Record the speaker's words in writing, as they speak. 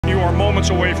are moments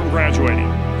away from graduating,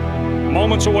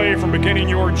 moments away from beginning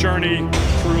your journey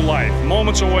through life,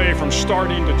 moments away from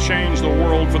starting to change the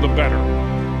world for the better.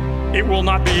 It will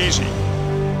not be easy.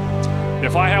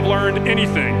 If I have learned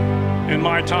anything in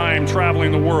my time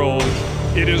traveling the world,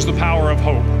 it is the power of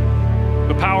hope.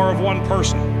 The power of one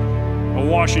person, a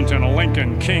Washington, a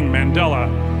Lincoln, King, Mandela,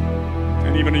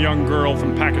 and even a young girl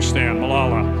from Pakistan,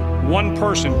 Malala. One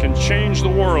person can change the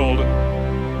world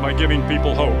by giving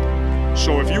people hope.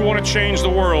 So if you want to change the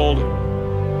world,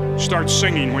 start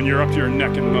singing when you're up to your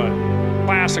neck in mud.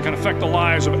 Class that can affect the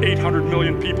lives of 800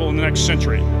 million people in the next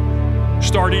century.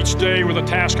 Start each day with a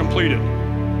task completed.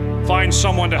 Find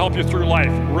someone to help you through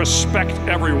life. Respect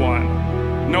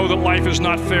everyone. Know that life is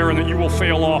not fair and that you will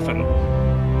fail often.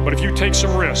 But if you take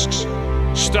some risks,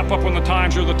 step up when the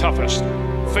times are the toughest,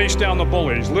 face down the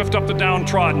bullies, lift up the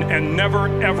downtrodden, and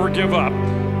never ever give up.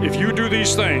 If you do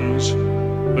these things,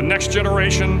 the next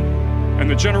generation and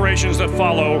the generations that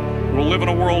follow will live in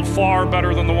a world far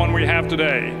better than the one we have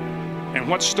today. And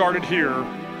what started here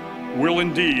will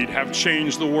indeed have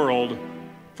changed the world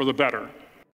for the better.